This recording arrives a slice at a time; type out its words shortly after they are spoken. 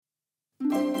Hey,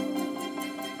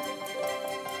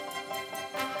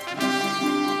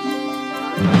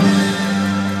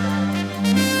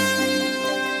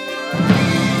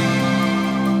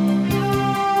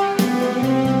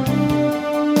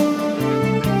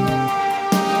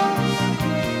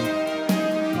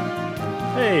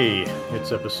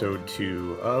 it's episode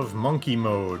 2 of Monkey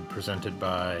Mode, presented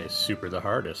by Super the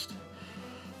Hardest.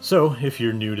 So, if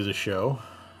you're new to the show,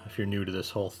 if you're new to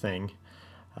this whole thing,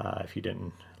 if you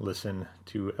didn't listen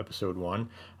to episode 1,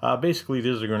 basically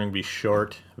these are going to be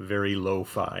short, very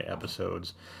lo-fi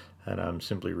episodes that I'm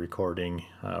simply recording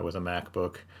with a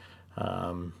MacBook.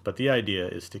 But the idea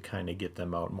is to kind of get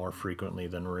them out more frequently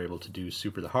than we're able to do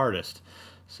Super the Hardest,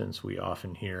 since we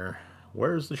often hear,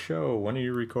 "Where's the show? When are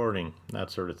you recording?"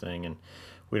 That sort of thing, and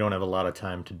we don't have a lot of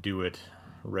time to do it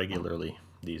regularly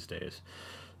these days.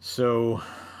 So,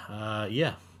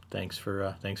 yeah, thanks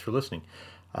for listening.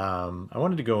 I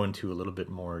wanted to go into a little bit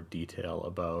more detail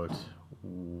about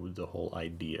the whole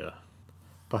idea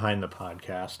behind the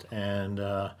podcast and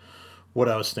what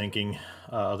I was thinking,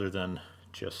 other than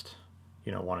just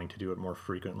wanting to do it more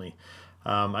frequently.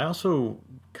 I also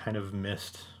kind of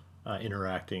missed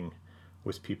interacting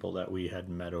with people that we had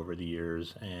met over the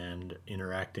years and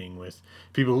interacting with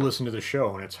people who listen to the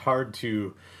show. And it's hard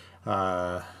to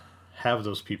have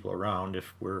those people around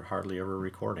if we're hardly ever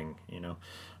recording,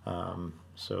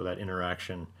 so that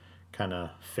interaction kind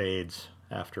of fades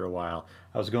after a while.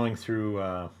 I was going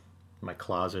through my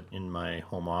closet in my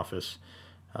home office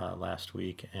last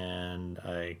week, and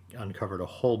I uncovered a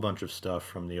whole bunch of stuff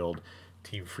from the old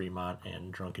Team Fremont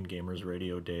and Drunken Gamers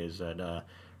radio days that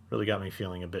really got me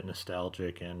feeling a bit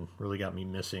nostalgic and really got me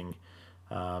missing,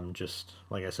 just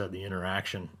like I said, the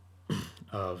interaction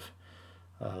of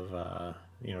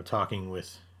talking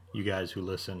with you guys who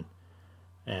listen.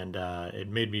 And it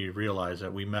made me realize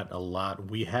that we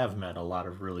have met a lot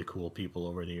of really cool people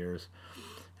over the years,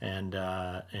 and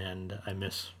I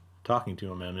miss talking to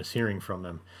them. I miss hearing from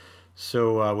them.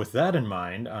 So with that in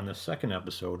mind, on the second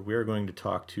episode, we're going to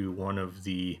talk to one of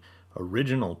the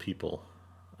original people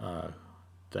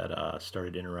that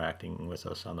started interacting with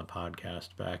us on the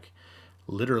podcast back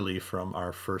literally from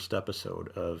our first episode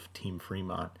of Team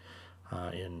Fremont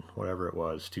in whatever it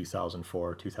was,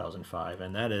 2004, 2005,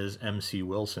 and that is MC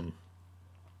Wilson.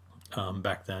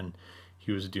 Back then,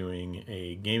 he was doing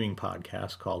a gaming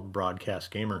podcast called Broadcast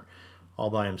Gamer all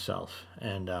by himself,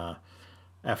 and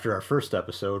after our first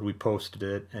episode, we posted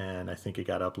it, and I think it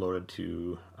got uploaded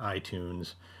to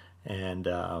iTunes, and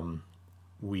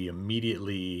we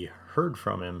immediately heard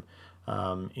from him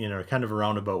in a kind of a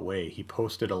roundabout way. He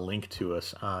posted a link to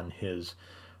us on his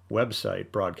website,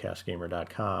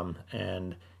 broadcastgamer.com,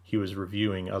 and he was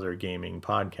reviewing other gaming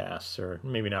podcasts, or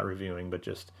maybe not reviewing, but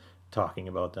just talking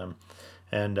about them.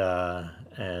 And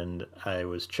I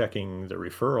was checking the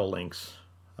referral links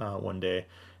one day,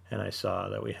 and I saw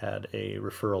that we had a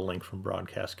referral link from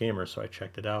Broadcast Gamer, so I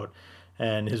checked it out.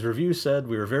 And his review said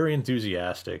we were very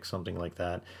enthusiastic, something like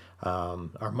that.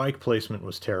 Our mic placement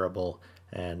was terrible,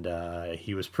 and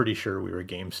he was pretty sure we were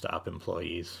GameStop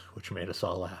employees, which made us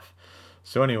all laugh.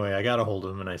 So anyway, I got a hold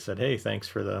of him and I said, "Hey, thanks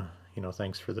for the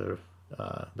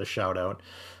shout out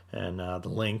and the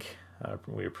link.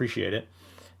 We appreciate it."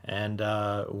 And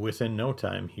within no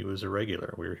time, he was a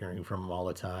regular. We were hearing from him all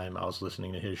the time. I was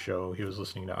listening to his show. He was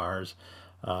listening to ours.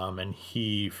 And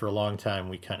for a long time,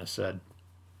 we kind of said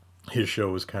his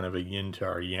show was kind of a yin to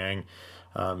our yang.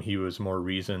 He was more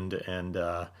reasoned, and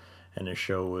his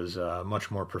show was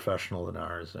much more professional than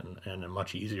ours, and a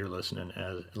much easier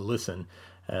listen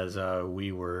as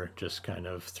we were just kind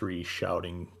of three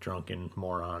shouting drunken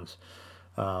morons.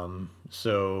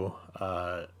 So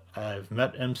I've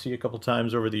met MC a couple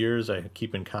times over the years. I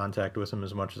keep in contact with him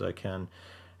as much as I can,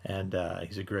 and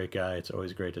he's a great guy. It's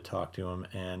always great to talk to him,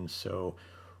 and so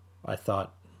I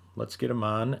thought, let's get him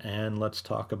on and let's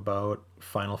talk about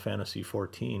Final Fantasy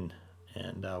XIV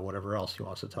and whatever else he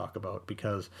wants to talk about,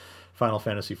 because Final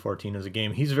Fantasy XIV is a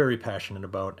game he's very passionate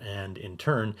about, and in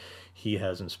turn, he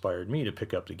has inspired me to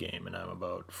pick up the game, and I'm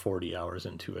about 40 hours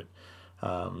into it.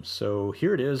 So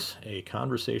here it is, a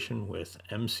conversation with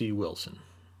MC Wilson.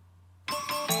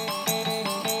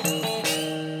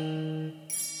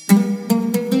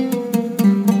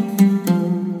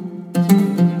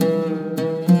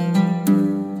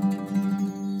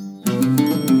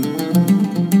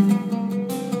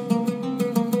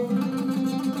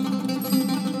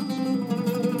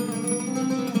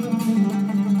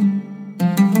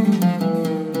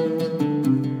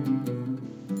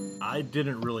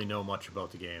 Didn't really know much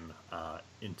about the game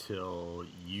until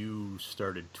you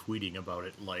started tweeting about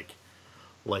it like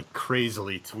like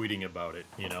crazily tweeting about it,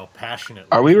 passionately.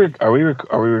 Are we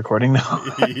recording now?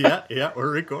 Yeah,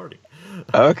 we're recording.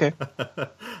 Oh, okay.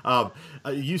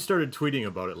 You started tweeting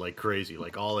about it like crazy,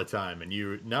 like all the time, and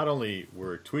you not only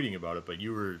were tweeting about it, but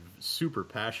you were super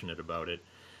passionate about it,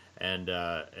 and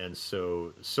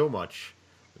so much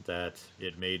that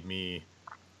it made me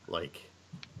like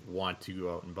want to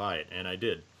go out and buy it, and I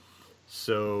did.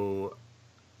 So,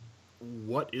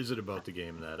 what is it about the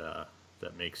game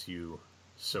that makes you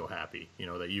so happy?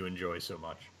 That you enjoy so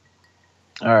much.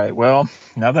 All right. Well,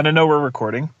 now that I know we're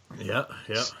recording, Yeah.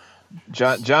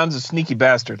 John's a sneaky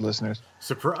bastard, listeners.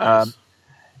 Surprise.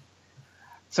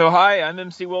 So, hi, I'm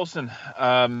MC Wilson.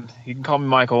 You can call me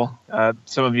Michael.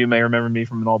 Some of you may remember me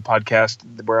from an old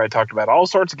podcast where I talked about all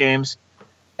sorts of games.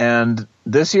 And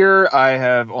this year, I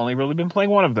have only really been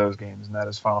playing one of those games, and that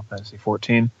is Final Fantasy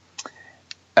XIV,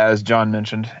 as John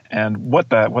mentioned. And what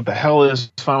the hell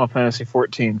is Final Fantasy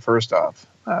XIV? First off,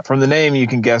 from the name, you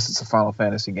can guess it's a Final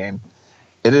Fantasy game.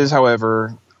 It is,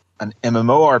 however, an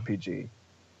MMORPG,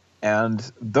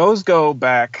 and those go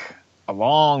back a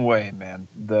long way, man.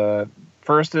 The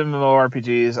first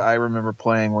MMORPGs I remember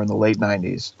playing were in the late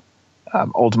 90s.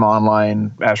 Ultima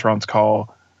Online, Asheron's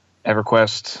Call,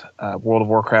 EverQuest, World of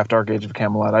Warcraft, Dark Age of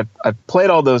Camelot. I played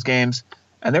all those games,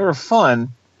 and they were fun,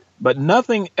 but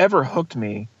nothing ever hooked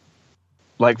me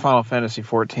like Final Fantasy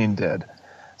XIV did.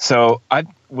 So I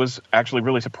was actually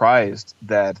really surprised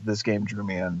that this game drew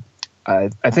me in. I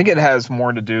think it has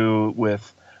more to do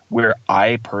with where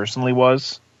I personally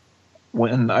was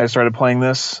when I started playing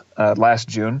this last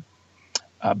June.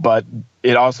 But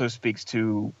it also speaks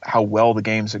to how well the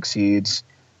game succeeds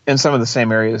in some of the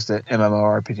same areas that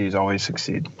MMORPGs always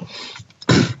succeed.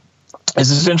 It's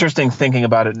just interesting thinking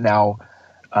about it now.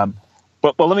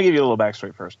 But let me give you a little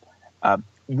backstory first.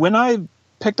 When I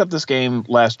picked up this game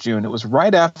last June, it was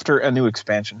right after a new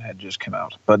expansion had just come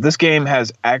out. But this game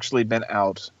has actually been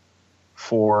out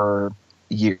for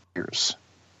years.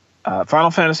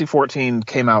 Final Fantasy XIV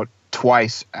came out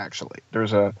twice, actually.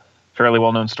 There's a fairly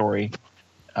well-known story.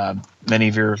 Many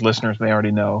of your listeners may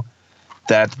already know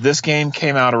that this game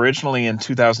came out originally in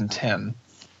 2010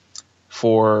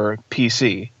 for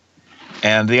PC.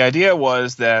 And the idea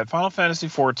was that Final Fantasy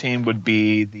XIV would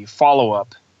be the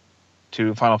follow-up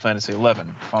to Final Fantasy XI.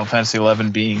 Final Fantasy XI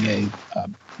being a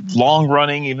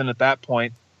long-running, even at that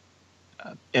point,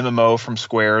 MMO from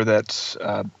Square that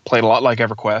played a lot like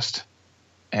EverQuest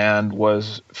and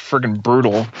was friggin'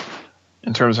 brutal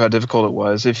in terms of how difficult it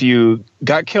was. If you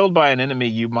got killed by an enemy,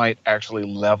 you might actually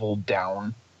level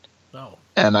down. Oh.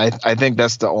 And I think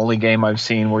that's the only game I've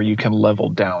seen where you can level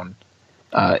down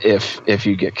if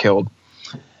you get killed.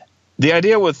 The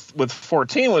idea with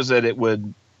 14 was that it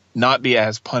would not be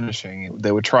as punishing.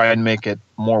 They would try and make it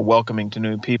more welcoming to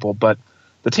new people, but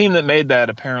the team that made that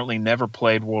apparently never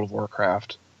played World of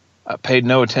Warcraft, paid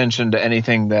no attention to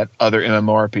anything that other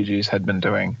MMORPGs had been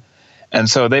doing. And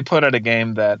so they put out a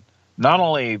game that not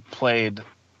only played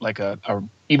like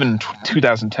even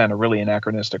 2010, a really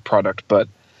anachronistic product, but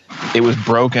it was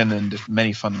broken in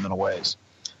many fundamental ways.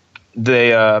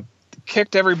 They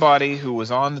kicked everybody who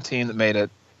was on the team that made it,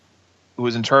 who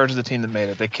was in charge of the team that made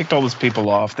it. They kicked all those people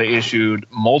off. They issued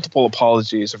multiple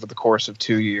apologies over the course of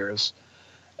 2 years.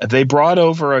 They brought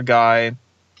over a guy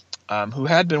who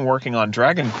had been working on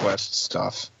Dragon Quest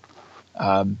stuff,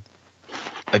 a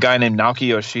guy named Naoki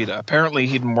Yoshida. Apparently,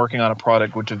 he'd been working on a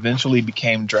product which eventually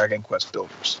became Dragon Quest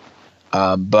Builders.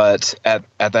 But at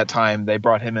that time, they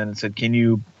brought him in and said,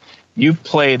 you've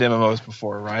played MMOs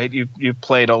before, right? You've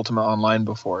played Ultima Online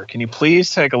before. Can you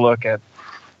please take a look at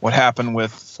what happened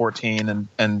with 14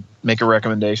 and make a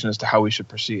recommendation as to how we should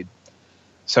proceed?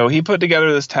 So he put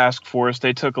together this task force.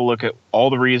 They took a look at all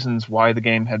the reasons why the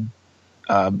game had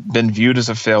been viewed as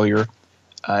a failure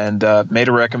and made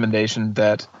a recommendation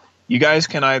that you guys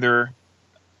can either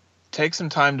take some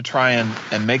time to try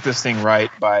and make this thing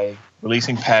right by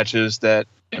releasing patches that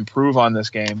improve on this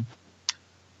game,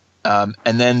 and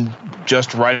then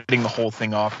just writing the whole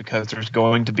thing off because there's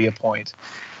going to be a point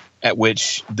at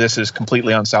which this is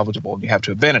completely unsalvageable and you have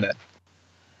to abandon it.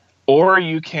 Or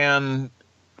you can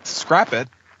scrap it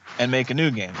and make a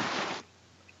new game.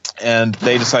 And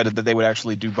they decided that they would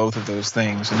actually do both of those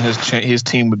things, and his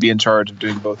team would be in charge of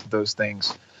doing both of those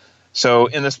things. So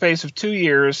in the space of 2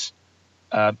 years,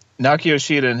 Naoki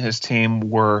Yoshida and his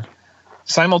team were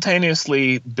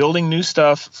simultaneously building new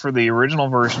stuff for the original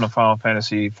version of Final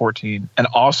Fantasy XIV and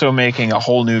also making a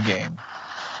whole new game,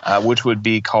 which would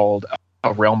be called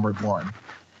A Realm Reborn.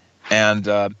 And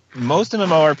most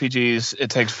MMORPGs, it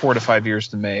takes 4 to 5 years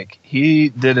to make. He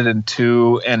did it in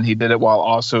 2, and he did it while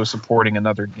also supporting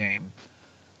another game.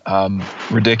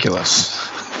 Ridiculous.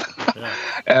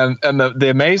 Yeah. And the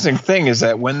amazing thing is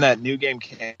that when that new game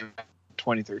came in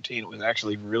 2013, it was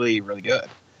actually really, really good.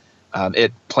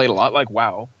 It played a lot like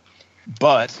WoW,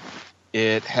 but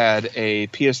it had a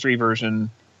PS3 version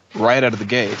right out of the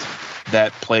gate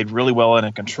that played really well in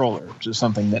a controller, which is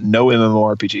something that no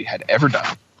MMORPG had ever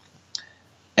done.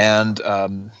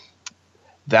 And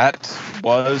that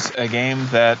was a game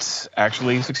that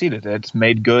actually succeeded. It's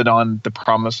made good on the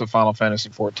promise of Final Fantasy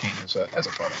XIV as a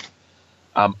product.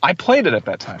 I played it at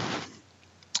that time,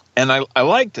 and I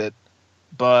liked it,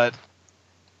 but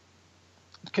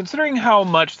considering how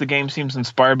much the game seems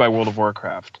inspired by World of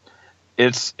Warcraft,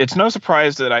 it's no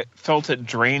surprise that I felt it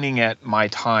draining at my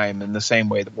time in the same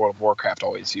way that World of Warcraft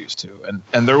always used to.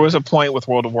 And there was a point with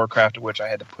World of Warcraft at which I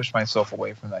had to push myself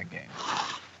away from that game.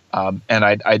 And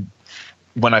I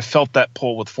when I felt that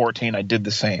pull with 14, I did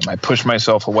the same. I pushed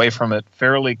myself away from it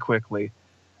fairly quickly.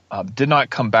 Did not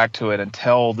come back to it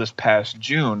until this past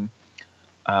June,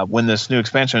 when this new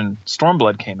expansion,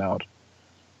 Stormblood, came out.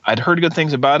 I'd heard good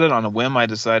things about it. On a whim, I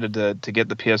decided to get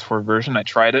the PS4 version. I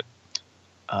tried it.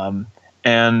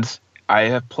 And I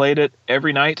have played it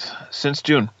every night since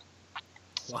June.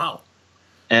 Wow.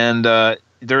 And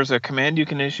there's a command you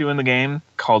can issue in the game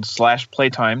called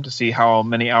 /playtime to see how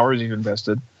many hours you've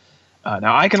invested.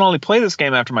 Now, I can only play this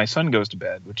game after my son goes to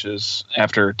bed, which is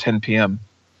after 10 p.m.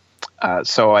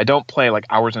 So I don't play like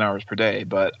hours and hours per day,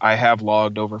 but I have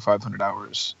logged over 500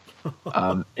 hours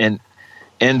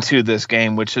into this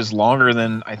game, which is longer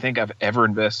than I think I've ever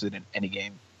invested in any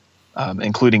game,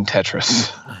 including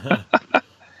Tetris.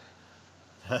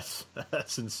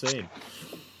 That's insane.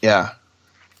 Yeah.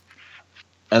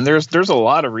 And there's a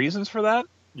lot of reasons for that.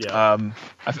 Yeah.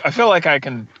 I feel like I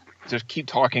can just keep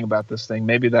talking about this thing.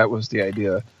 Maybe that was the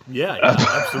idea. Yeah,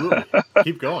 absolutely.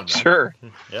 Keep going, man. Sure.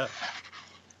 Yeah.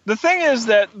 The thing is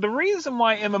that the reason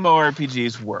why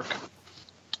MMORPGs work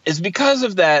is because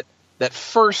of that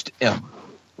first M,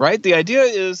 right? The idea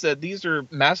is that these are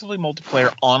massively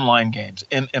multiplayer online games,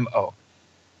 MMO.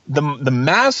 The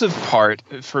massive part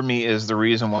for me is the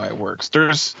reason why it works.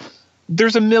 There's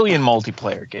a million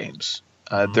multiplayer games.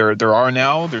 There are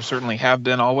now. There certainly have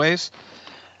been always.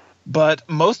 But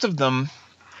most of them,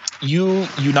 you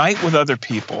unite with other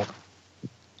people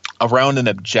around an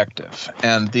objective.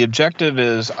 And the objective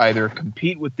is either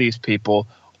compete with these people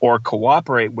or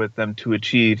cooperate with them to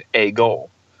achieve a goal.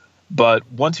 But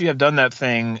once you have done that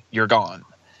thing, you're gone.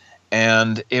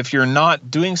 And if you're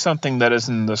not doing something that is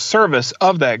in the service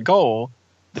of that goal,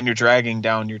 then you're dragging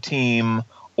down your team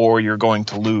or you're going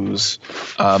to lose.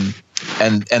 And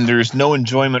there's no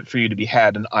enjoyment for you to be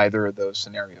had in either of those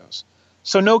scenarios.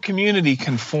 So no community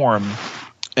can form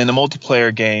in a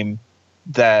multiplayer game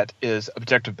that is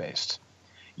objective-based.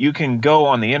 You can go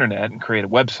on the internet and create a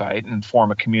website and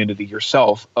form a community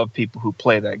yourself of people who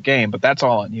play that game, but that's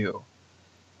all on you.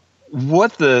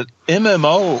 What the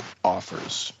MMO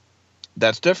offers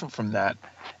that's different from that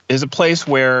is a place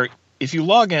where if you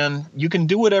log in, you can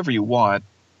do whatever you want,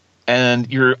 and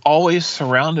you're always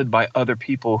surrounded by other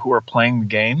people who are playing the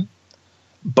game,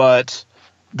 but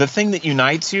the thing that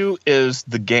unites you is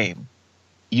the game.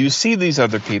 You see these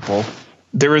other people.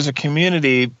 There is a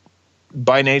community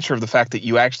by nature of the fact that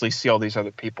you actually see all these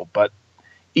other people, but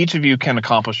each of you can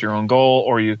accomplish your own goal,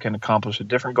 or you can accomplish a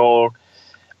different goal,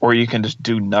 or you can just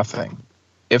do nothing.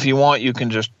 If you want, you can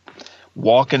just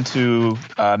walk into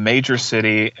a major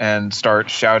city and start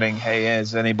shouting, "Hey,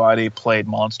 has anybody played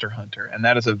Monster Hunter?" And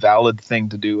that is a valid thing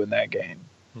to do in that game.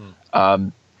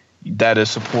 That is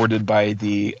supported by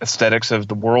the aesthetics of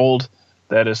the world.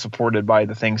 That is supported by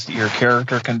the things that your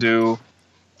character can do.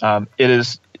 It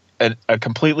is a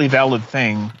completely valid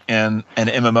thing in an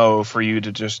MMO for you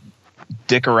to just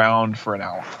dick around for an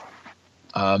hour.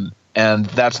 And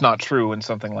that's not true in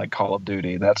something like Call of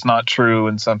Duty. That's not true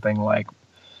in something like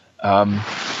Overwatch.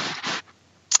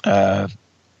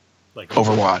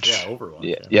 Yeah,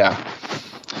 Overwatch.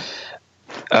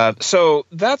 Yeah. So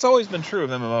that's always been true of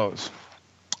MMOs.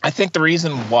 I think the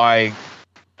reason why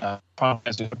Final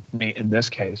Fantasy for me in this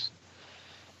case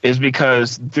is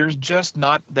because there's just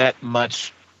not that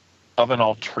much of an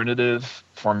alternative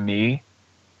for me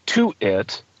to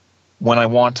it when I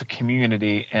want a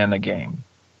community and a game.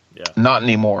 Yeah. Not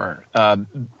anymore.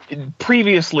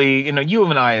 Previously, you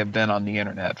and I have been on the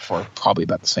internet for probably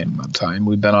about the same amount of time.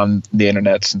 We've been on the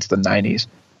internet since the 90s,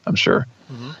 I'm sure.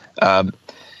 Mm-hmm.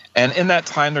 And in that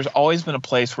time, there's always been a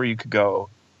place where you could go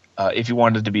if you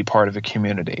wanted to be part of a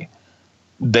community.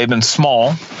 They've been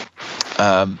small.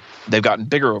 They've gotten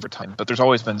bigger over time, but there's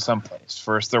always been some place.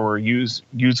 First, there were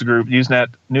Usenet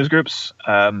news groups.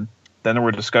 Then there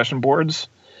were discussion boards.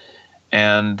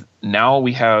 And now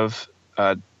we have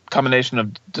combination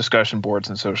of discussion boards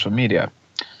and social media.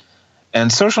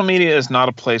 And social media is not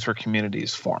a place where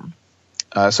communities form.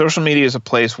 Social media is a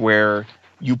place where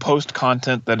you post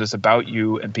content that is about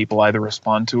you and people either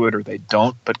respond to it or they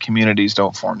don't, but communities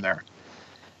don't form there.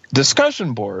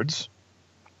 Discussion boards,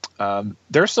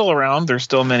 they're still around. There's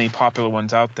still many popular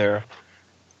ones out there.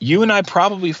 You and I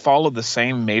probably follow the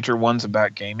same major ones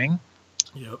about gaming.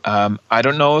 Yep. I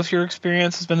don't know if your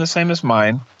experience has been the same as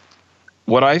mine.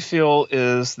 What I feel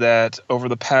is that over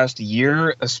the past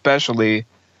year, especially,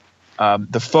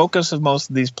 the focus of most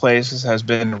of these places has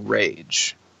been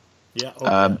rage. Yeah,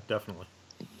 yeah, definitely.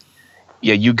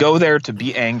 Yeah, you go there to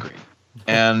be angry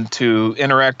and to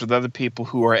interact with other people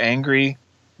who are angry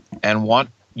and want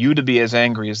you to be as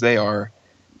angry as they are.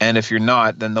 And if you're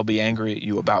not, then they'll be angry at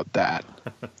you about that.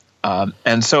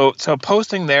 And so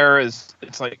posting there it's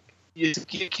like,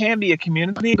 it can be a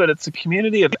community, but it's a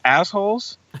community of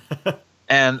assholes.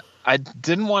 And I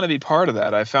didn't want to be part of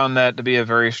that. I found that to be a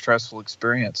very stressful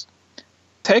experience.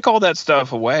 Take all that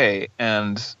stuff away,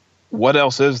 and what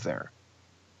else is there?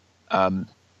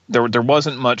 There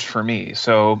wasn't much for me.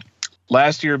 So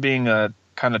last year being a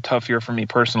kind of tough year for me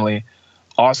personally,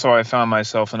 also I found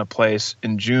myself in a place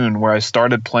in June where I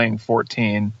started playing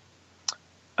 14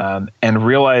 and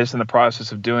realized in the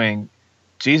process of doing,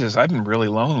 Jesus, I've been really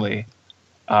lonely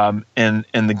in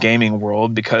the gaming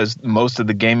world, because most of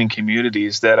the gaming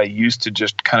communities that I used to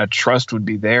just kind of trust would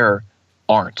be there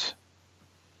aren't.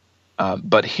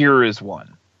 But here is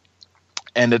one.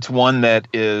 And it's one that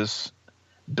is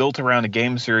built around a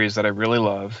game series that I really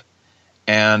love.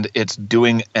 And it's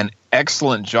doing an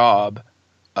excellent job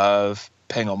of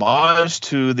paying homage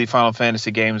to the Final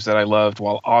Fantasy games that I loved,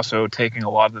 while also taking a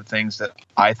lot of the things that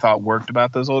I thought worked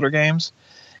about those older games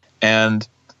and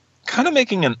kind of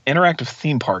making an interactive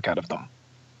theme park out of them.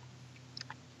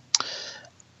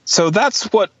 So that's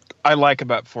what I like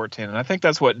about 14, and I think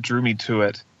that's what drew me to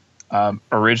it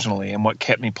originally and what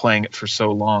kept me playing it for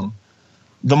so long.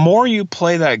 The more you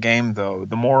play that game, though,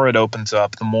 the more it opens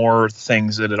up, the more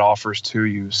things that it offers to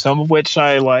you, some of which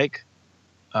I like,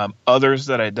 others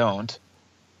that I don't.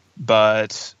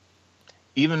 But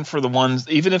even for the ones,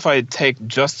 even if I take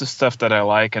just the stuff that I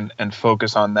like and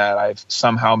focus on that, I've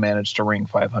somehow managed to wring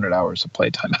 500 hours of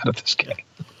playtime out of this game.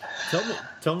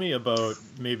 Tell me about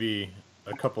maybe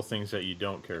a couple things that you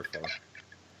don't care for.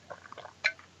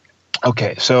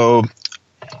 Okay, so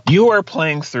you are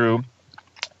playing through.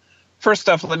 First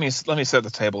off, let me set the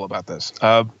table about this.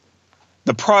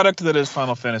 The product that is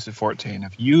Final Fantasy XIV.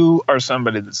 If you are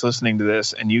somebody that's listening to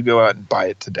this and you go out and buy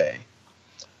it today,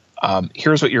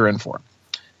 here's what you're in for.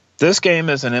 This game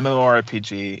is an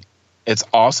MMORPG. It's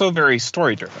also very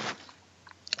story-driven.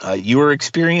 You are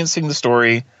experiencing the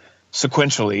story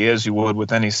sequentially, as you would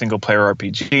with any single-player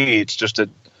RPG. It's just that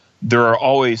there are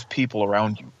always people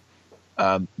around you.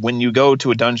 When you go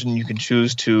to a dungeon, you can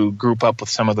choose to group up with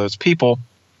some of those people,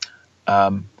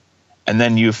 and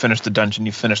then you finish the dungeon,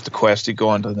 you finish the quest, you go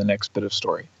on to the next bit of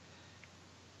story.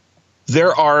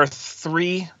 There are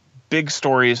 3 big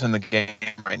stories in the game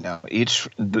right now.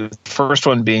 The first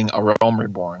one being A Realm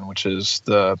Reborn, which is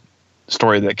the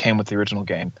story that came with the original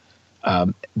game.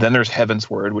 Then there's Heaven's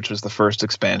Word, which was the first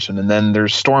expansion, and then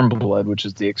there's Stormblood, which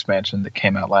is the expansion that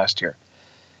came out last year.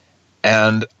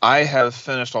 And I have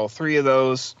finished all 3 of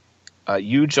those.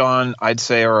 You, John, I'd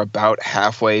say are about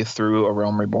halfway through A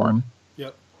Realm Reborn.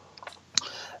 Yep.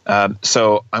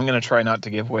 So I'm going to try not to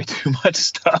give away too much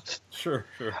stuff. Sure.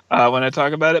 When I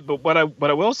talk about it, but what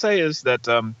I will say is that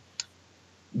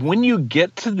when you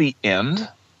get to the end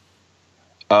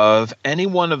of any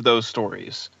one of those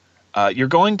stories, you're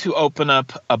going to open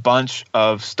up a bunch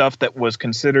of stuff that was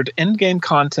considered in-game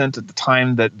content at the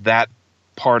time that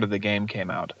part of the game came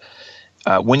out.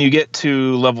 When you get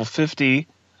to level 50,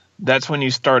 that's when you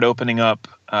start opening up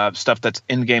stuff that's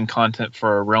in-game content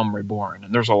for A Realm Reborn,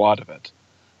 and there's a lot of it.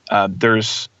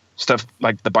 There's stuff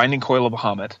like the Binding Coil of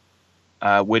Bahamut,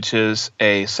 which is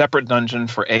a separate dungeon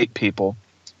for 8 people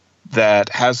that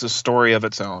has a story of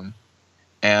its own.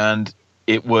 And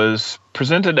it was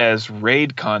presented as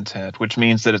raid content, which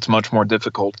means that it's much more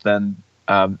difficult than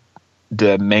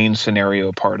the main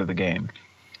scenario part of the game.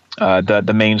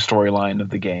 The main storyline of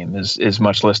the game is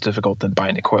much less difficult than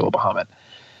Binding Coil of Bahamut.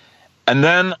 And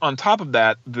then on top of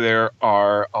that, there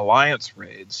are Alliance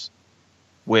raids,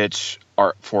 which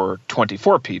are for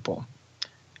 24 people.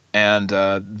 And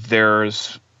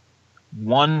there's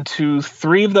 1, 2,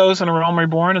 3 of those in A Realm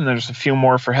Reborn, and there's a few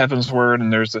more for Heaven's Word,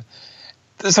 and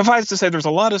suffice to say, there's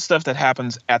a lot of stuff that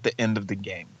happens at the end of the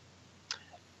game.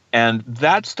 And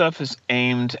that stuff is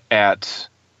aimed at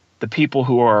the people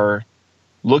who are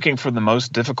looking for the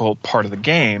most difficult part of the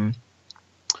game,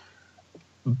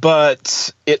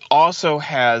 But it also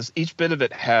has, each bit of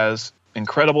it has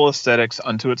incredible aesthetics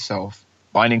unto itself.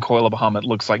 Binding Coil of Bahamut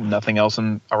looks like nothing else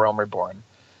in A Realm Reborn.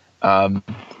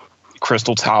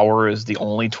 Crystal Tower is the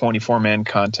only 24-man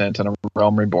content in A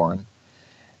Realm Reborn.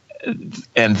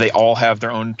 And they all have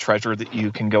their own treasure that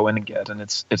you can go in and get. And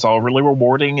it's all really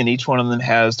rewarding, and each one of them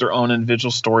has their own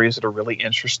individual stories that are really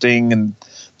interesting. And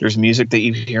there's music that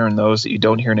you hear in those that you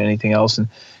don't hear in anything else. And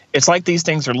it's like these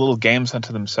things are little games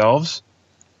unto themselves.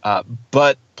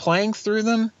 But playing through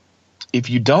them,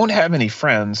 if you don't have any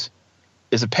friends,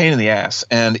 is a pain in the ass.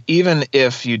 And even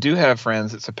if you do have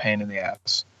friends, it's a pain in the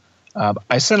ass.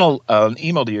 I sent an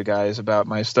email to you guys about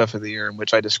my stuff of the year in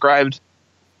which I described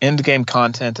end game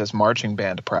content as marching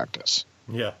band practice.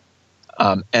 Yeah.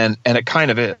 And it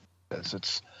kind of is.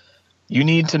 It's, you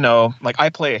need to know, like, I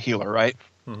play a healer, right?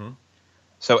 Mm-hmm.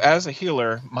 So as a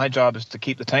healer, my job is to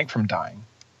keep the tank from dying.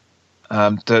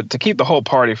 To keep the whole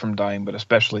party from dying, but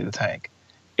especially the tank.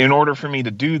 In order for me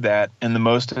to do that in the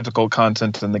most difficult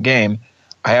content in the game,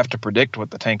 I have to predict what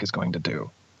the tank is going to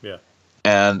do. Yeah.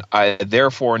 And I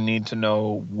therefore need to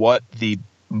know what the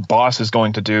boss is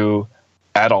going to do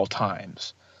at all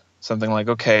times. Something like,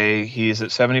 okay, he's at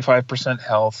 75%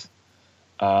 health.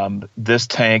 This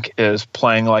tank is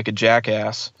playing like a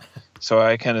jackass. So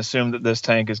I can assume that this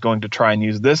tank is going to try and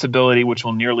use this ability, which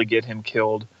will nearly get him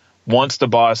killed once the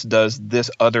boss does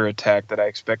this other attack that I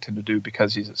expect him to do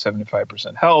because he's at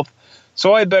 75% health.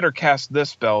 So I better cast this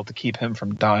spell to keep him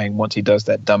from dying once he does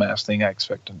that dumbass thing I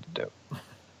expect him to do.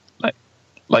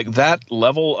 Like that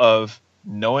level of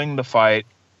knowing the fight,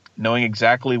 knowing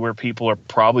exactly where people are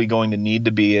probably going to need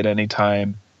to be at any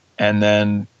time, and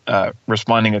then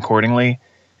responding accordingly,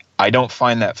 I don't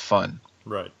find that fun.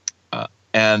 Right.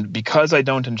 And because I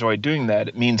don't enjoy doing that,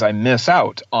 it means I miss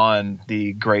out on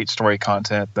the great story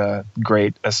content, the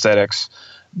great aesthetics,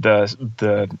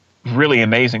 the really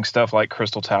amazing stuff like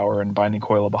Crystal Tower and Binding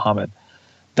Coil of Bahamut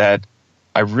that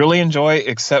I really enjoy,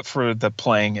 except for the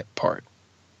playing it part.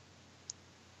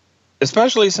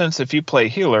 Especially since if you play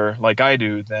healer like I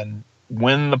do, then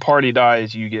when the party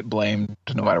dies, you get blamed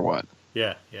no matter what.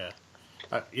 Yeah, yeah.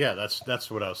 Yeah, that's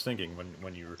what I was thinking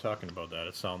when you were talking about that.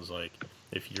 It sounds like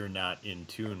if you're not in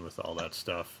tune with all that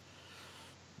stuff,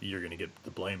 you're going to get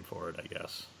the blame for it, I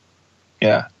guess.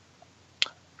 Yeah.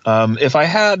 If I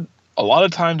had a lot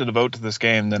of time to devote to this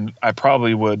game, then I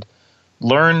probably would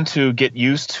learn to get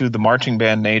used to the marching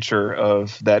band nature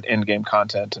of that end game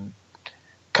content and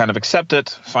kind of accept it,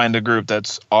 find a group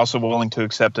that's also willing to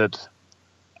accept it,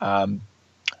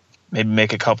 maybe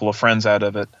make a couple of friends out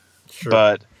of it. Sure.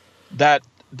 But that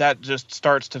just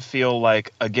starts to feel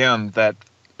like, again, that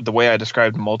the way I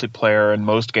described multiplayer in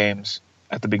most games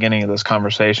at the beginning of this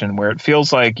conversation, where it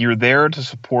feels like you're there to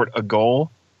support a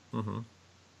goal, mm-hmm.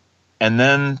 and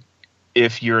then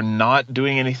if you're not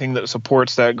doing anything that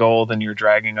supports that goal, then you're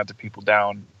dragging other people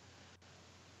down.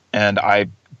 And I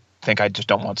think I just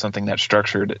don't want something that's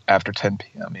structured after 10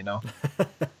 p.m., you know?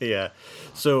 Yeah.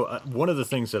 So one of the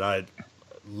things that I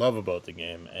love about the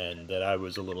game and that I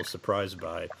was a little surprised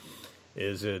by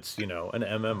is it's, an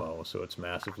MMO, so it's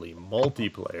massively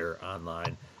multiplayer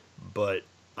online, but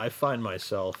I find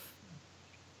myself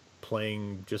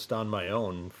playing just on my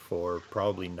own for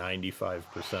probably 95%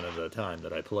 of the time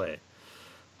that I play.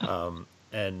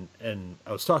 And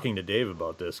I was talking to Dave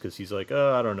about this because he's like,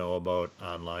 I don't know about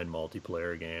online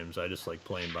multiplayer games. I just like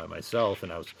playing by myself.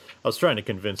 And I was trying to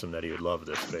convince him that he would love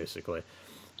this, basically.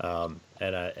 And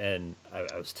I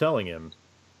was telling him,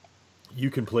 you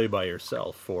can play by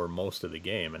yourself for most of the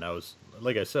game. And I was,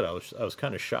 like I said, I was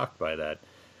kind of shocked by that.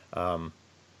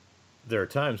 There are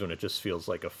times when it just feels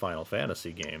like a Final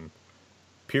Fantasy game,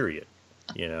 period.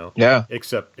 Yeah.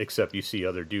 Except you see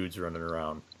other dudes running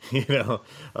around,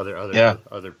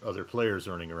 other players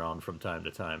running around from time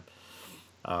to time.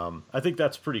 I think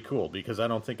that's pretty cool because I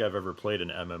don't think I've ever played an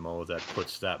MMO that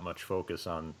puts that much focus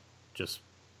on just,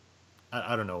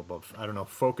 I don't know if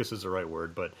focus is the right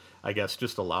word, but I guess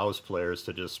just allows players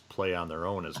to just play on their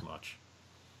own as much.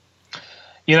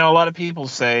 A lot of people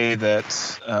say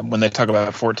that when they talk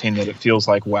about 14 that it feels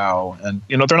like WoW, and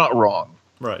they're not wrong.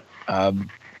 Right.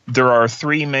 There are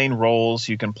three main roles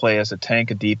you can play as: a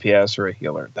tank, a DPS, or a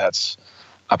healer. That's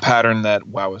a pattern that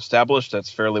WoW established that's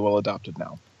fairly well adopted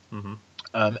now. Mm-hmm.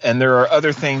 And there are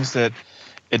other things that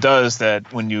it does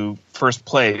that when you first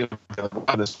play,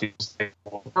 wow, this feels like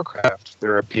Warcraft.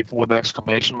 There are people with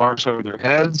exclamation marks over their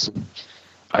heads. And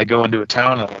I go into a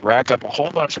town and I rack up a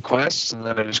whole bunch of quests, and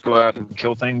then I just go out and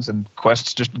kill things, and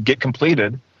quests just get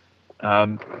completed.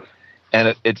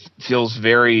 And it feels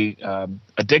very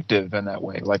addictive in that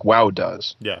way, like WoW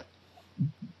does. Yeah.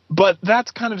 But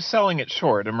that's kind of selling it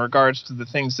short in regards to the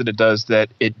things that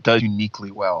it does uniquely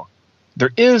well.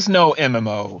 There is no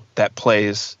MMO that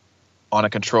plays on a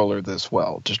controller this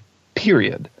well, just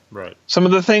period. Right. Some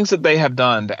of the things that they have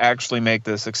done to actually make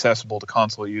this accessible to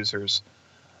console users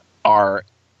are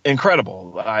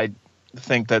incredible. I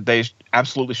think that they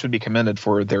absolutely should be commended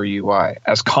for their UI.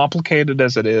 As complicated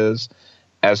as it is,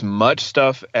 as much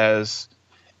stuff as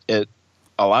it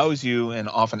allows you and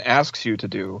often asks you to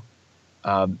do,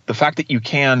 the fact that you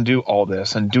can do all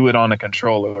this and do it on a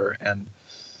controller, and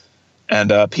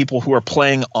people who are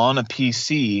playing on a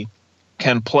PC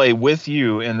can play with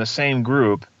you in the same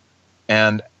group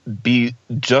and be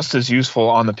just as useful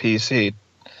on the PC.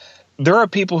 There are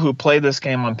people who play this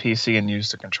game on PC and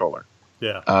use the controller.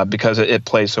 Yeah. Because it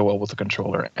plays so well with the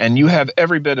controller. And you have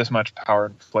every bit as much power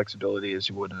and flexibility as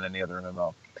you would in any other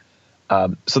MMO.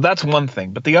 So that's one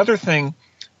thing. But the other thing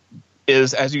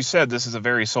is, as you said, this is a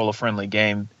very solo-friendly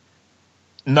game,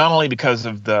 not only because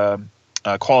of the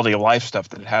quality of life stuff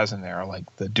that it has in there, like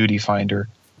the duty finder,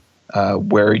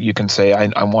 where you can say,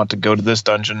 I want to go to this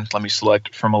dungeon, let me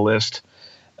select from a list.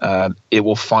 It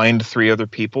will find 3 other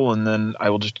people, and then I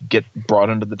will just get brought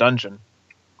into the dungeon.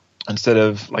 Instead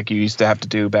of, like you used to have to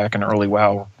do back in early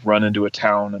WoW, run into a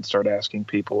town and start asking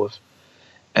people if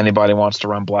anybody wants to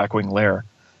run Blackwing Lair.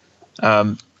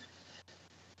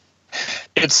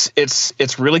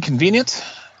 It's really convenient,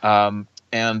 and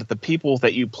the people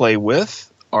that you play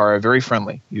with are very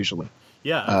friendly usually.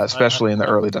 Yeah, especially in the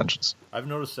early dungeons. I've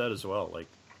noticed that as well. Like,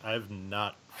 I've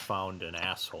not found an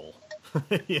asshole.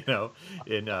 You know,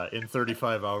 in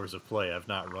 35 hours of play, I've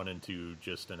not run into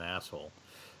just an asshole.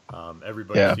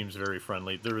 Everybody seems very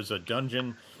friendly. There was a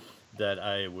dungeon that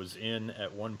I was in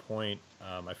at one point.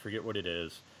 I forget what it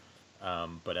is.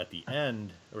 But at the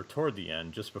end, or toward the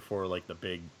end, just before like the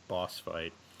big boss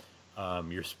fight,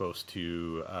 you're supposed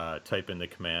to type in the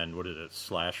command, what is it,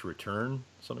 /return,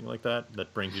 something like that.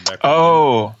 That brings you back to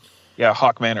the yeah,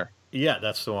 Hawk Manor. Yeah,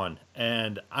 that's the one.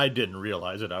 And I didn't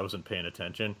realize it. I wasn't paying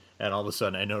attention. And all of a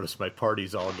sudden I noticed my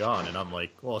party's all gone. And I'm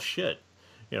like, well, shit.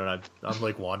 You know, and I'm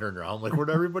like wandering around, like, where'd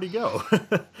everybody go?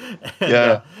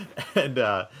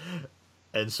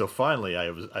 And so finally I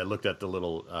looked at the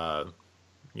little,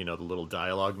 the little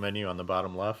dialogue menu on the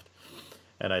bottom left,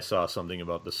 and I saw something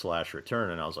about the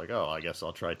 /return, and I was like, oh, I guess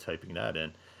I'll try typing that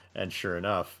in. And sure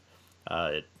enough,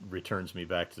 it returns me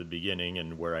back to the beginning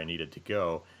and where I needed to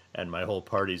go. And my whole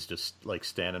party's just like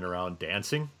standing around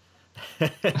dancing.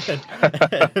 and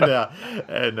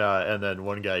then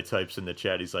one guy types in the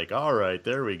chat, he's like, all right,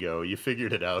 there we go, you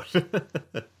figured it out.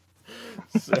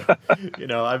 So,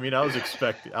 I mean, I was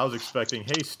expecting,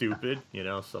 hey, stupid,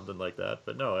 something like that,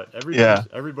 but no,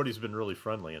 everybody's been really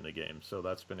friendly in the game, so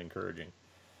that's been encouraging.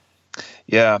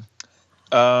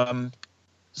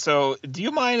 So do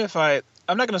you mind if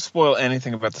I'm not going to spoil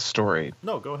anything about the story.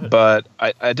 No, go ahead. But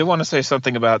I do want to say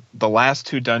something about the last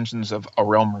 2 dungeons of A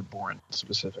Realm Reborn,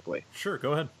 specifically. Sure,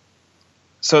 go ahead.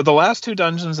 So the last 2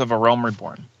 dungeons of A Realm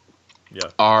Reborn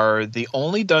are the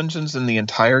only dungeons in the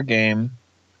entire game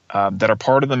that are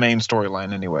part of the main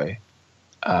storyline anyway,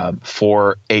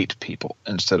 for 8 people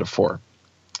instead of 4.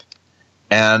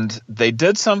 And they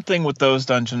did something with those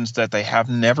dungeons that they have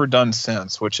never done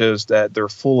since, which is that they're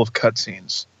full of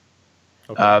cutscenes.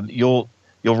 Okay.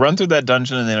 You'll run through that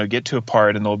dungeon, and then you'll get to a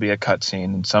part, and there'll be a cutscene,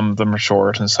 and some of them are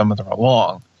short, and some of them are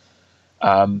long.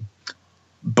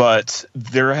 But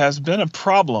there has been a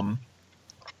problem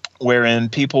wherein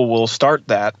people will start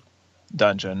that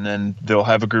dungeon, and they'll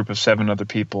have a group of 7 other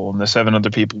people, and the 7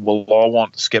 other people will all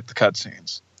want to skip the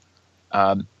cutscenes.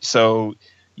 So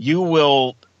you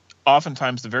will,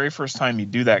 oftentimes, the very first time you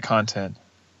do that content,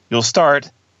 you'll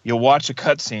watch a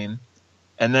cutscene,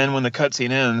 and then when the cutscene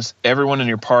ends, everyone in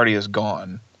your party is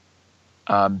gone,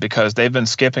 because they've been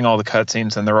skipping all the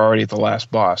cutscenes and they're already at the last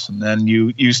boss. And then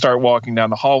you start walking down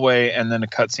the hallway, and then a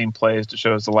cutscene plays to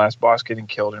show us the last boss getting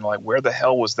killed, and you're like, where the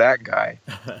hell was that guy?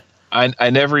 I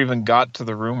never even got to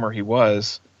the room where he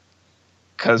was,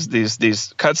 because these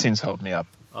cutscenes held me up.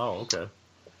 Oh, okay.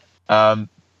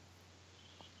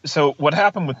 So what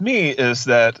happened with me is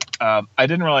that I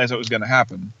didn't realize it was going to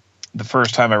happen the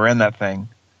first time I ran that thing.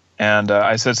 And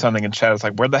I said something in chat. It's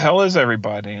like, where the hell is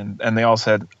everybody? And they all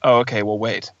said, oh, okay, well,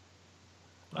 wait.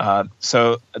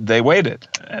 So they waited.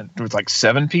 And there was like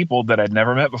 7 people that I'd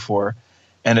never met before.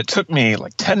 And it took me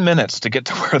like 10 minutes to get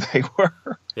to where they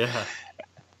were. Yeah.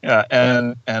 Yeah.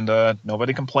 And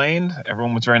nobody complained.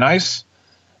 Everyone was very nice.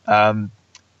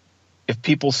 If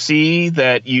people see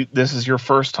that this is your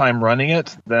first time running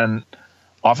it, then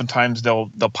oftentimes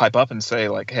they'll pipe up and say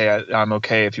like, hey, I'm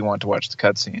okay if you want to watch the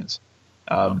cutscenes.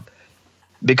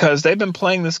 Because they've been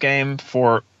playing this game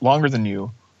for longer than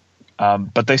you,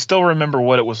 but they still remember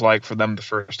what it was like for them the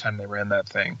first time they ran that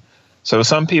thing. So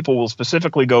some people will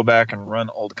specifically go back and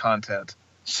run old content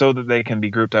so that they can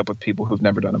be grouped up with people who've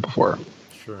never done it before.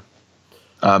 Sure.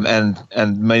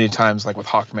 And many times, like with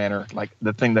Hawk Manor, like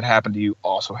the thing that happened to you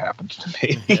also happened to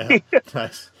me. Yeah,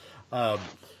 nice.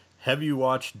 Have you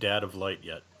watched Dad of Light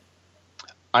yet?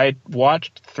 I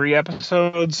watched 3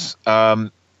 episodes.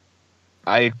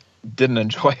 I didn't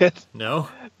enjoy it. No,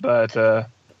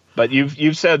 but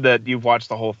you've said that you've watched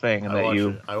the whole thing and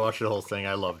I watched the whole thing.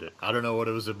 I loved it. I don't know what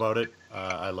it was about it.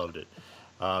 I loved it,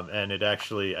 and it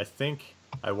actually, I think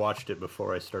I watched it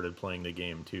before I started playing the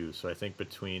game too. So I think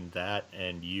between that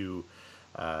and you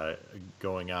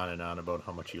going on and on about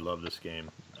how much you love this game,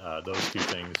 those two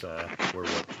things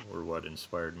were what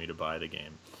inspired me to buy the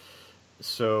game.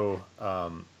 So.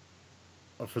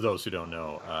 For those who don't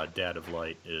know, Dad of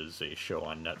Light is a show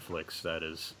on Netflix that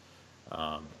is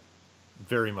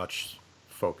very much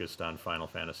focused on Final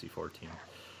Fantasy XIV.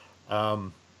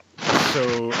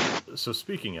 So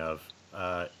speaking of,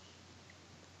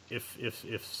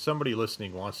 if somebody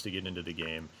listening wants to get into the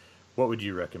game, what would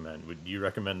you recommend? Would you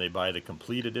recommend they buy the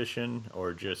complete edition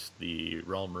or just the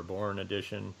Realm Reborn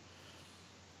edition?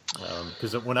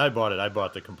 Because when I bought it, I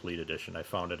bought the complete edition. I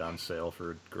found it on sale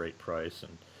for a great price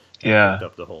and picked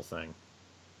up the whole thing.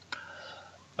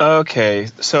 Okay,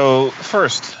 so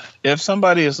first, if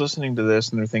somebody is listening to this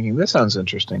and they're thinking, this sounds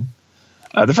interesting,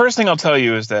 the first thing I'll tell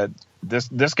you is that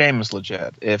this game is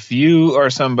legit. If you are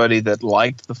somebody that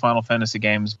liked the Final Fantasy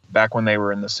games back when they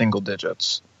were in the single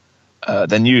digits,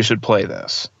 then you should play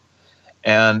this.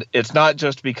 And it's not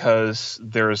just because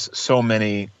there's so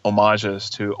many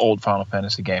homages to old Final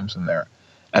Fantasy games in there.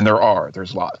 And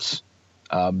there's lots.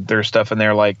 There's stuff in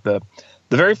there like the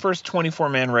very first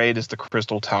 24-man raid is the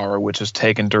Crystal Tower, which is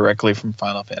taken directly from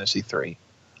Final Fantasy III.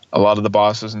 A lot of the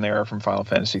bosses in there are from Final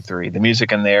Fantasy III. The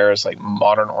music in there is like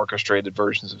modern orchestrated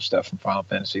versions of stuff from Final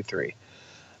Fantasy III.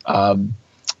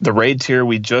 The raid tier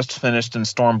we just finished in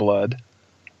Stormblood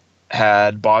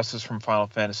had bosses from Final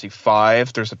Fantasy V.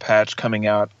 There's a patch coming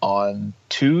out on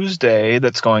Tuesday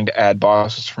that's going to add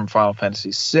bosses from Final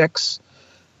Fantasy VI.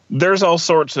 There's all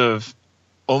sorts of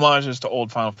homages to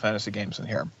old Final Fantasy games in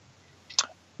here.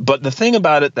 But the thing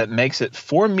about it that makes it,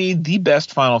 for me, the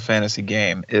best Final Fantasy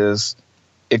game is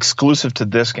exclusive to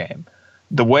this game.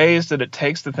 The ways that it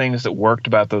takes the things that worked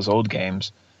about those old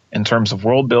games in terms of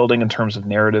world building, in terms of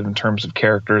narrative, in terms of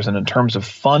characters, and in terms of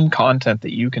fun content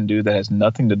that you can do that has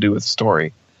nothing to do with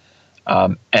story,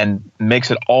 and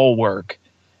makes it all work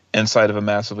inside of a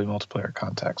massively multiplayer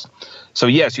context. So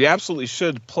yes, you absolutely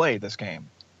should play this game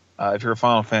if you're a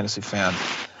Final Fantasy fan.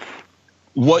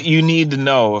 What you need to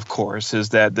know, of course, is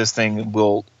that this thing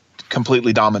will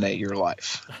completely dominate your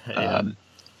life. Yeah.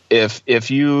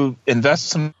 If you invest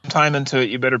some time into it,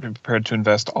 you better be prepared to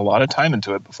invest a lot of time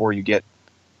into it before you get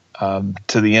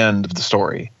to the end of the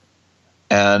story.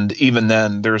 And even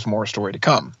then, there's more story to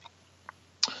come.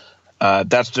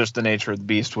 That's just the nature of the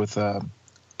beast with an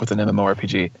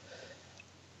MMORPG.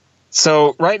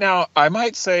 So right now, I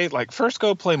might say, like, first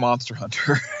go play Monster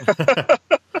Hunter.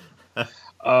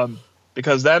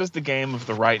 Because that is the game of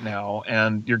the right now,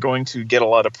 and you're going to get a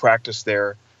lot of practice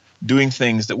there doing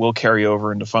things that will carry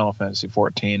over into Final Fantasy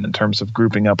XIV in terms of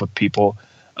grouping up with people,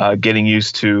 getting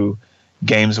used to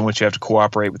games in which you have to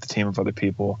cooperate with a team of other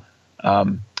people,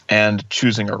 and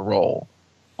choosing a role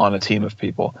on a team of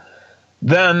people.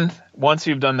 Then, once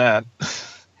you've done that,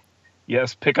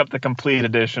 yes, pick up the complete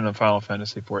edition of Final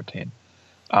Fantasy XIV.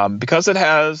 Because it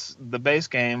has the base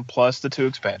game plus the 2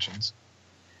 expansions.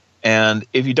 And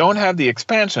if you don't have the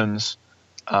expansions,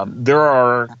 there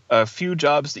are a few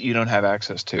jobs that you don't have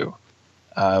access to,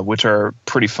 which are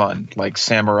pretty fun, like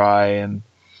Samurai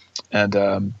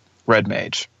and Red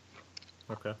Mage.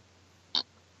 Okay.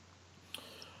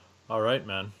 All right,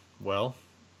 man. Well,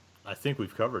 I think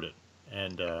we've covered it,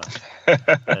 and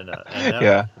that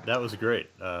was great.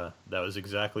 That was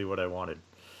exactly what I wanted.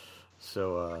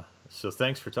 So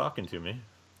thanks for talking to me.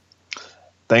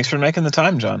 Thanks for making the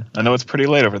time, John. I know it's pretty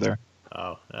late over there.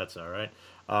 Oh, that's all right.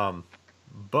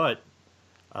 But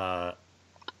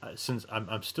since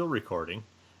I'm still recording,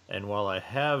 and while I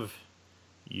have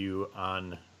you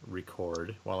on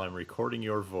record, while I'm recording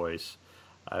your voice,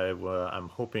 I'm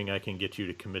hoping I can get you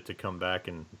to commit to come back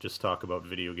and just talk about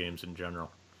video games in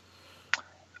general.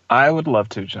 I would love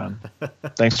to, John.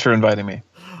 Thanks for inviting me.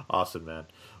 Awesome, man.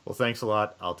 Well, thanks a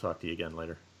lot. I'll talk to you again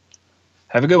later.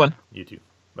 Have a good one. You too.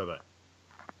 Bye-bye.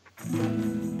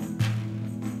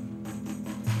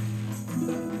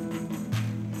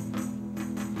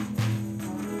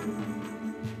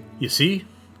 You see?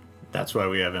 That's why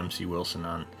we have MC Wilson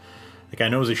on. The guy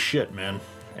knows his shit, man.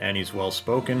 And he's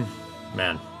well-spoken.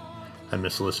 man, I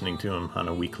miss listening to him on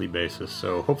a weekly basis.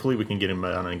 So hopefully we can get him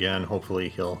on again. Hopefully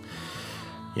he'll,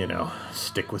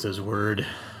 stick with his word.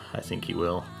 I think he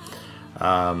will.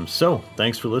 So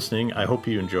thanks for listening. I hope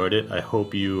you enjoyed it. I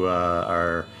hope you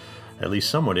are at least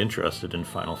somewhat interested in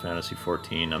Final Fantasy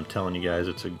XIV. I'm telling you guys,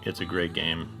 it's a great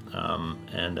game.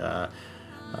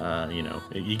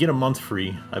 You get a month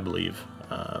free, I believe,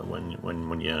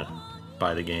 when you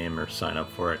buy the game or sign up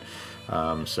for it.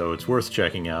 So it's worth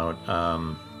checking out.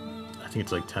 I think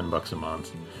it's like $10 a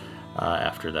month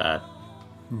after that,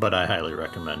 but I highly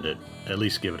recommend it. At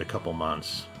least give it a couple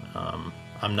months.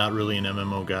 I'm not really an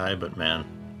MMO guy, but man,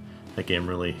 that game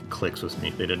really clicks with me.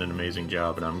 They did an amazing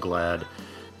job, and I'm glad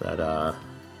that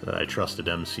I trusted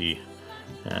MC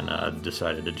and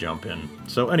decided to jump in.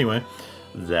 So anyway,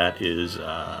 that is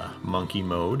Monkey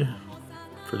Mode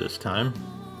for this time.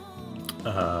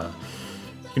 You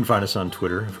can find us on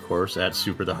Twitter, of course, at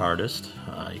SuperTheHardest.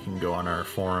 You can go on our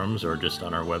forums or just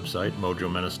on our website,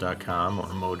 mojomenace.com or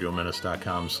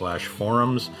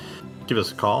mojomenace.com/forums. Give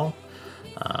us a call,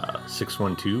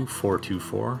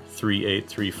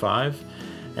 612-424-3835,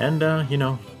 and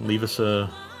leave us a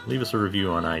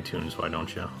review on iTunes. Why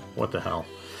don't you? What the hell?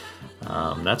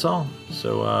 That's all.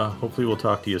 So hopefully we'll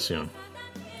talk to you soon.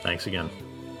 Thanks again.